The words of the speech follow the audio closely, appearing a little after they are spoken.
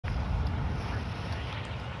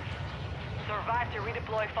Survive to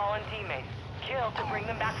redeploy fallen teammates. Kill to bring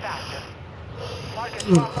them back faster. Mark a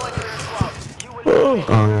strong point for your squad. You will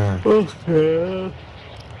lose. Okay.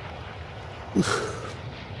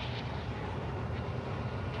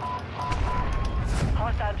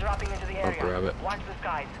 Hostile dropping into the area. grab it. Watch the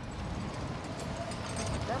skies.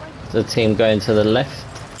 The team going to the left.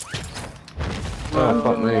 Oh,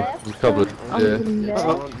 fuck me. I'm covered. Yeah.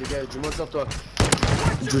 Les gars, du moins sur toi.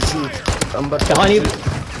 Je shoot. En bas. Behind you.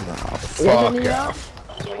 Fuck off.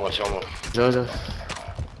 Sur moi. J'arrive.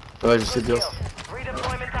 Ouais, je sais bien.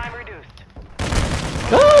 Redeployment time reduced.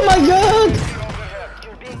 Oh my god!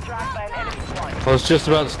 You're being tracked by an enemy squad. I was just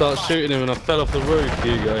about to start shooting him and I fell off the roof.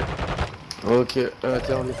 Here you go. Ok,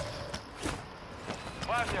 t'es en ligne.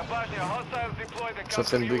 Je suis en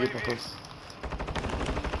train de bugger par contre.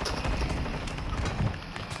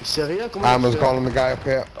 C'est rien, comment Hammer's calling the guy up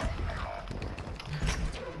here.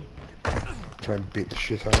 Try and beat the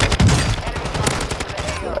shit out of him.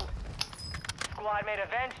 Squad made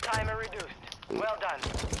event timer reduced. Well done.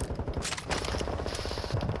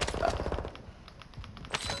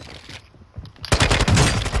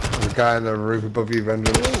 There's a guy on the roof above you,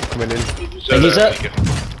 Vendor, coming in. Thank you, sir.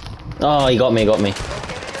 Oh, he got me, There's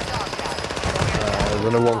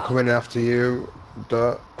another one coming after you.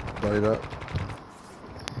 Dirt. Bloody dirt.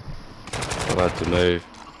 I've had to move.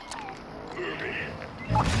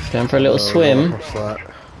 Going for a little swim. What's that?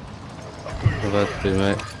 I've had to,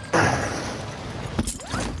 mate.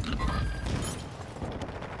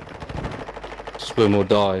 Swim or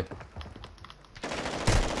die.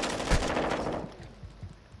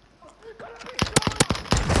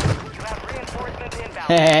 You have reinforcements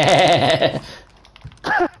inbound.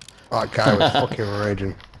 That guy was fucking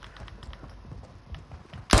raging.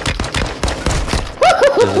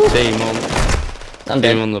 There's a team I'm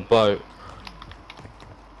dead. on the boat.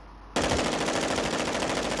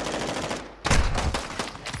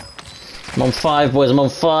 I'm on 5, boys, I'm on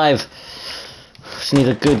 5. Just need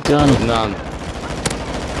a good gun. None. This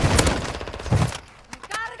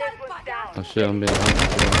one's down. Oh shit, I'm being hunted.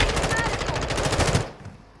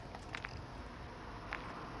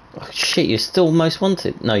 Oh, shit, you're still most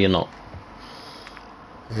wanted. No, you're not.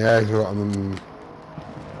 Yeah, he's got him.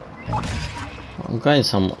 I'm going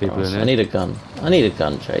somewhere People else. in I it. need a gun. I need a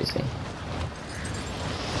gun, Jaysi.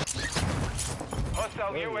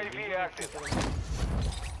 Hostile UAV active.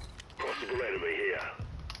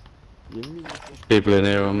 People in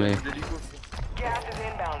here on me. Gas is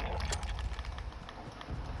inbound.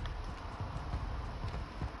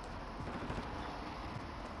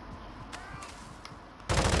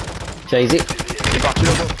 Jaysi. Il est parti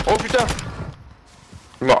là-bas. Oh putain.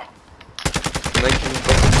 Mort. Il y en a qui me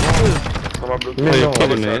portent. Ça m'a bloqué. Oh, you're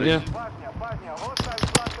kidding me, aren't you?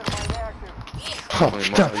 Oh On est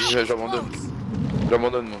putain! mort. Vas-y, j'abandonne.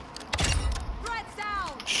 J'abandonne moi.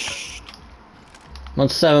 I'm on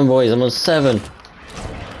 7, boys. I'm on 7.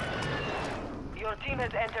 Your team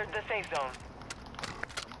has entered the safe zone.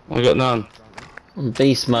 I got none. On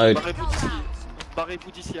beast mode.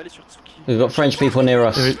 Barrez-vous d'ici, allez sur Tsuki. We've got French people near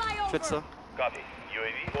us. Faites ça. Copy.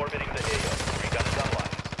 UAV orbiting the AO. Recon is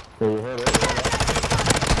online.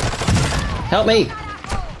 Help me!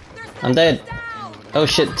 I'm dead. Oh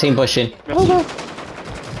shit, team pushing.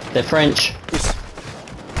 They're French.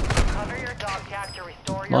 Cover your dog tag to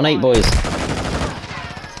restore I'm your on 8, life. boys.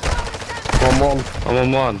 I'm on. I'm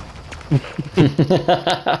on one.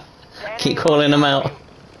 Keep calling them out.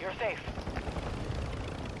 You're safe.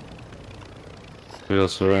 We are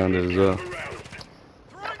surrounded as well.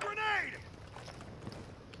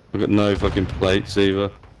 I've got no fucking plates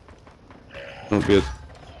either. Not good.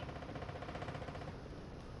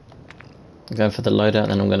 I'm going for the loadout,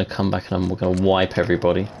 then I'm going to come back and we're going to wipe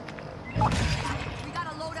everybody. We got a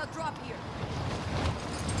loadout drop here.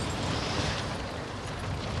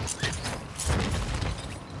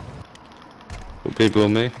 Got people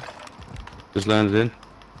on me. Just landed in.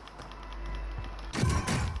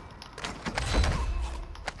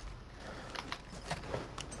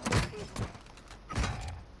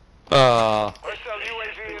 Ah, Hostile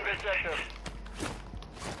UAV in this sector.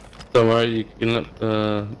 don't worry, you can let,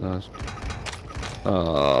 no.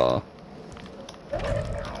 Ah.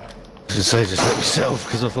 I should say just let yourself,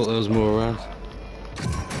 because I thought there was more around.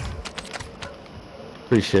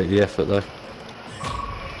 Appreciate the effort though.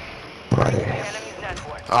 Right. Enemy's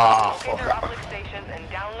network. Ah, Locate their fuck. uplink stations and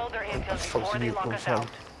download their intel fuck's before they you lock us confirmed?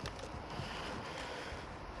 out.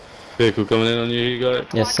 Vehicle coming in on you, Hugo.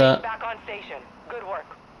 Yes, Squad sir. back on station. Good work.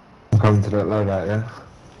 I'm coming to that loadout, yeah?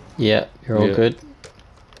 Yeah, you're all Yeah. good.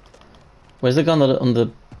 Where's the gun on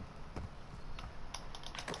the...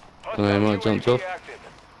 I know you might have jumped off.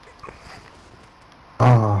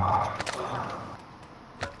 Ah.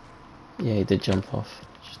 Yeah, he did jump off.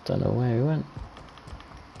 Just don't know where he went.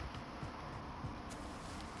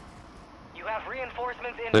 You have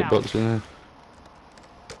reinforcements Big inbound. box in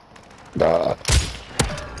there.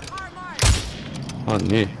 Car marked. I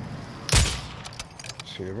knew.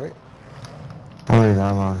 See you, mate. Oh,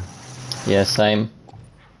 yeah, man. Yeah, same.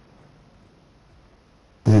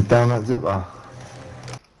 Is it down that zipper?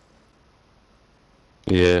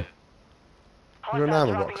 Yeah. There's an Hostiles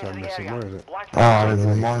ammo dropping box into I'm the missing, area. where is it? Watch Oh, the there's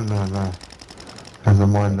a mine down there. There's a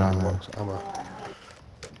mine down there. Box, ammo.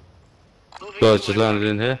 Guys just landed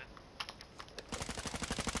in here.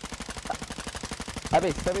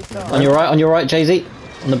 On your right, Jaysi.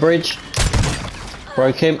 On the bridge.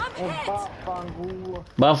 Broke him.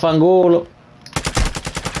 Bafangul.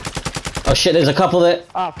 Oh shit, there's a couple there.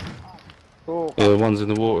 Yeah, one's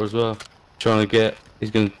in the water as well. He's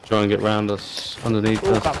gonna try and get round us, underneath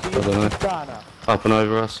us. I don't know. Up and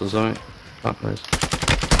over us or something. Up knows.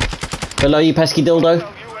 Below you, pesky dildo.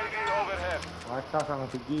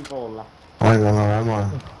 I ain't got no ammo.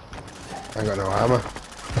 I ain't got no ammo.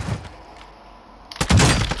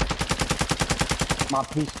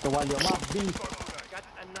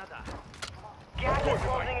 gas is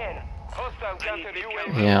closing in. Hostile counter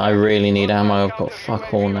UAV. Yeah, I really need ammo. I've got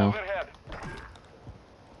fuck all now. overhead.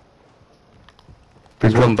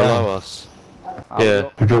 There's one below us. Yeah,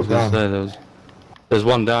 I He was dropped gonna down. say there's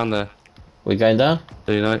one down there. We going down?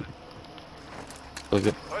 Do you know? Look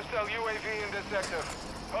at Hostile UAV in this sector.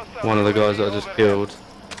 Hostile one of the guys UAV that I just overhead. killed.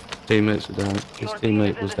 Teammates are down. His Your team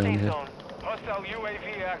is teammate in was the down safe here. zone. Hostile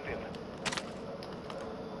UAV active.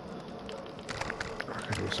 I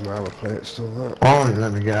could do some ammo plates, still that. Oh, you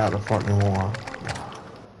let me get out of the fucking water.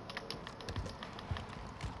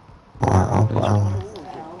 Alright, I'll put ammo.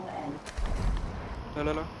 Là,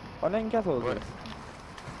 là, là.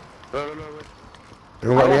 You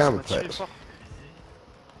don't got any Ah, ammo ça m'a tiré plates? fort.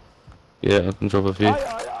 Yeah, I can drop a few.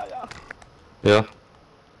 Yeah.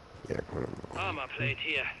 Yeah, come on. Armor plate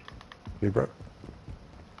here. You bro?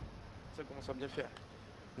 Ça commence à bien faire.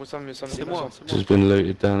 Moi ça me C'est dérange. moi, c'est moi. Just been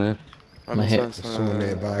looted down here. Ah, My mais hit. ça, Someone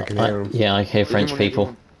nearby, I can hear him. Yeah, I hear French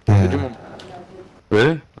people. Il y a du Yeah. monde.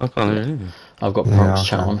 Really? I can't hear anything. I've got Yeah, prox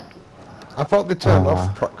chat okay. on. I thought they turned Oh,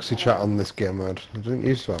 off proxy chat on this game mode. I didn't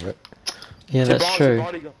used to have it. Yeah, C'est that's bon, true. c'est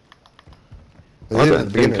bon, les gars. They I did at don't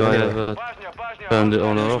the think beginning I anyway. ever Bosnia, Bosnia. turned it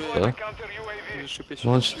on or hostile off UAV though. counter UAV. Je suis péché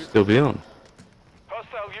Why dessus. should it still be on?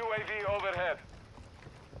 Hostile UAV overhead.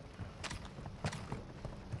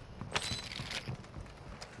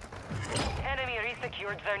 Enemy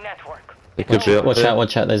resecured their network. It could be up Watch there. out,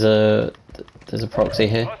 watch out. There's a proxy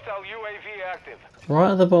here. Hostile UAV active.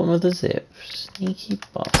 Right at the bottom of the zip. Sneaky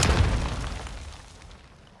bastard.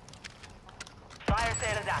 Fire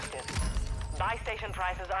sale is active. Buy station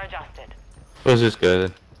prices are adjusted. Where's this guy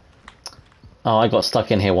then? Oh, I got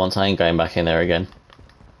stuck in here once. I ain't going back in there again.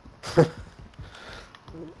 I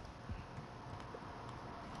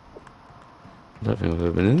don't think I've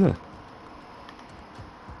ever been in there.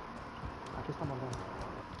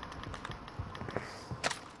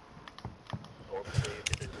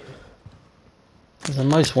 There's a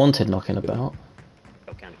most wanted knocking about.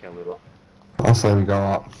 I'll say we go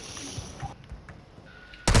up.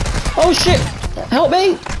 Oh shit! Help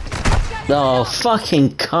me! Oh,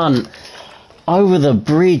 fucking cunt. Over the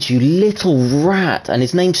bridge, you little rat. And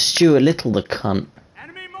his name's Stuart Little, the cunt.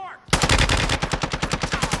 Enemy marked.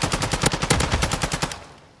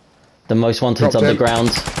 The most wanted's Dropped on the him. ground.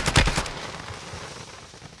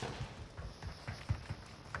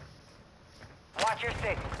 Watch your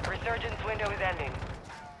six. Resurgence window is ending.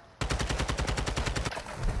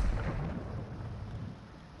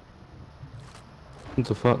 What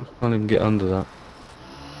the fuck? Can't even get under that.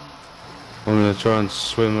 I'm gonna try and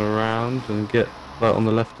swim around and get like on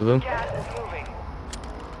the left of him. Gas is moving.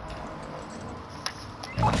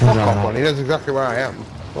 Fuck off, man. He knows exactly where I am.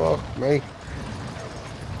 Fuck me.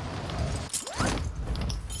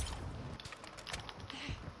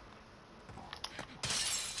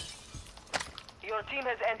 Your team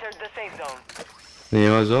has entered the safe zone. The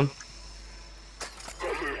eyes on.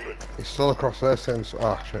 He's still across there since.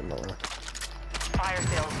 Oh shit, not there. Fire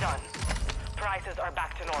sales done. Prices are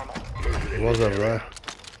back to normal. He was over there.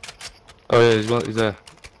 Oh yeah, he's there.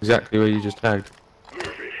 Exactly where you just tagged.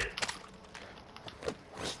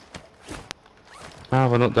 How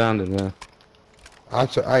have I not downed him there? I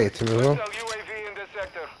hit him as well. Hostile UAV in this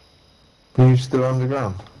sector. Are you still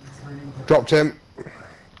underground? Dropped him.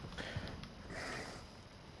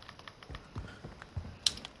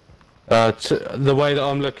 The way that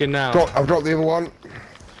I'm looking now. I've dropped the other one.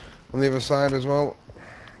 On the other side as well.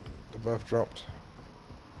 They're both dropped.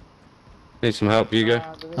 Need some help, Hugo.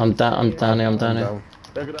 I'm down here, I'm down here.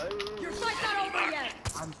 Down.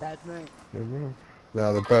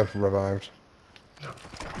 No, they're both revived.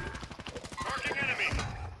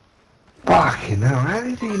 Fucking hell, how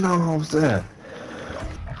did he know I was there?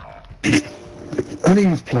 And he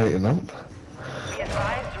was plating up. Be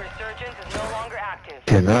advised, resurgence is no longer active.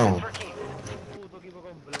 Genau. For keeps.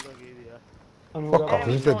 Fuck off,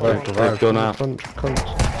 this is the both They've revived. gone out. Cunt.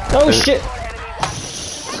 Oh shit!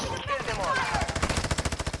 Kill them all.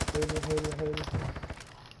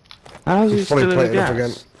 How's he He's fully still in the plated up again.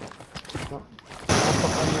 gas?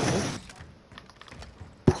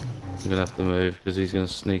 I'm gonna have to move because he's gonna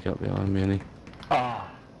sneak up behind me, and he.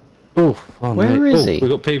 Oh, Where is he? We've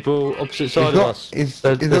got people opposite side of not- us. he's-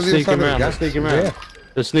 They're he's on the other sneaking side of the round. They're gas. sneaking Yeah. round.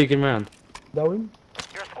 They're sneaking round. Your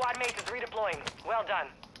squad mate is redeploying. Well done.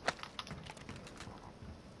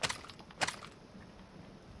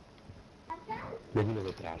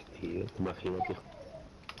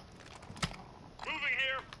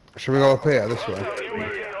 Should we go up here, this way?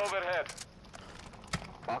 Overhead.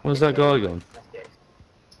 Where's that guy gone?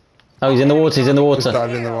 Oh, he's in the water. He's in the Just water.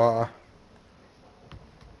 dived in the water.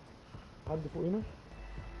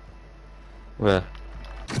 Where?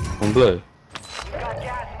 On blue. You've got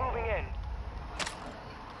gas moving in.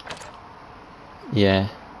 Yeah.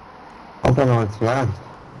 I don't know where to land.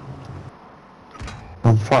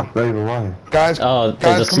 I'm fucked either way. Guys, Oh, there's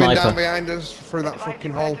guys a coming sniper. down behind us through that Advise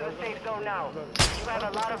fucking you head hole. to the safe zone now. You have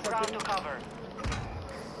a lot of ground to cover.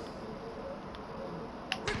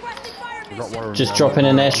 Requesting fire mission. Just dropping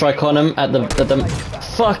an airstrike on him at the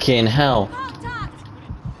fucking hell. Contact.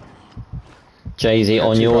 Jaysi,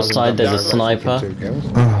 on your side, there's a sniper. So,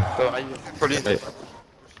 police. Bien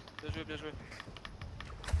joué, bien joué.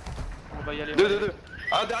 On va y aller. Deux.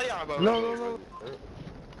 Ah, derrière, bah. No.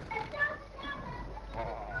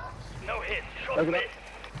 No hit. Shot missed.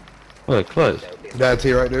 Oh, they're close. Dead to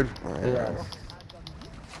you, right, dude?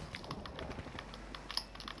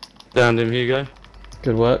 Downed him, Hugo.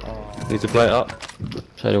 Good work. Need to play it up.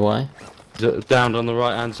 So do I. He's downed on the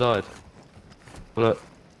right hand side. Look,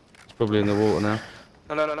 it's probably in the water now.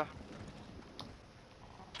 Là. 10 or less.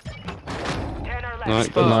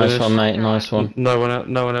 Right, good Nice finish. one, mate. Nice one. No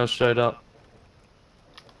one else showed up.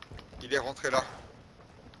 Il est rentré là.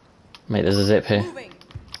 Mate, there's a zip here. Moving.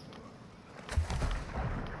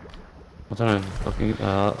 I don't know. Fucking.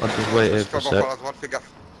 I'll just wait here for a Pas par sec. la droite, fais gaffe.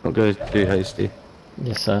 Not go too hasty.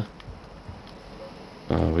 Yes, sir.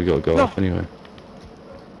 Oh, we gotta go No. off anyway.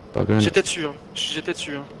 Bugger in. J'étais dessus, hein. J'étais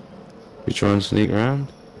dessus, hein. We try and sneak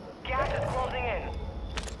around. Gas is closing in.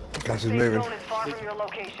 Gas is Safe moving. zone is far from your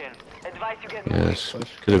location. Advise you get moving. Yes,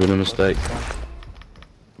 could have been a mistake.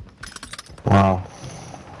 Wow.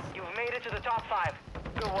 You've made it to the top 5.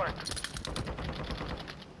 Good work.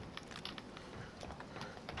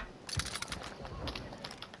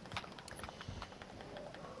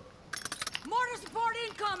 Mortar support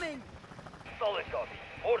incoming. Solid copy.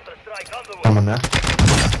 Mortar strike on the way. I'm on there.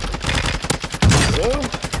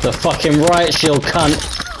 The fucking riot shield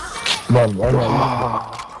cunt.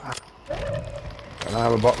 And I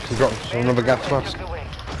have a box to drop some another gas mask. Good win.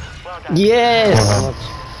 Well done. Yes!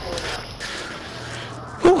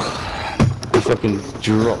 He fucking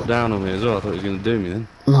dropped down on me as well. I thought he was gonna do me then.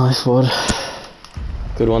 Nice one.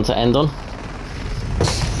 Good one to end on.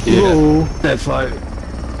 Yeah. Dead fight.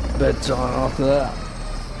 Bedtime after that.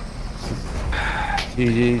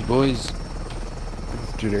 GG's boys.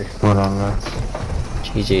 Judy. Well done, lads.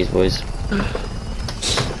 GG's, boys.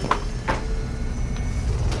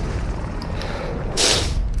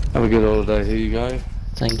 Have a good holiday. Here you go.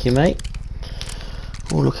 Thank you, mate.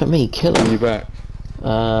 Oh, look at me, When killing. you back.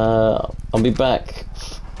 I'll be back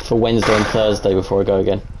for Wednesday and Thursday before I go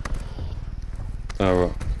again. Oh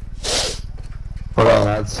right. Well done,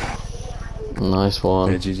 lads. Nice Yeah,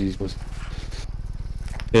 one. GG's boys.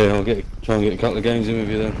 Yeah, I'll try and get a couple of games in with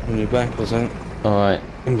you then when you're back or something. Alright.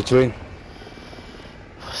 In between.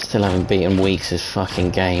 Still haven't beaten Weeks'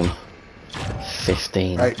 fucking game.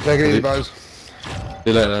 15. Right, take it easy, boys. See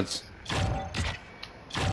you later, lads.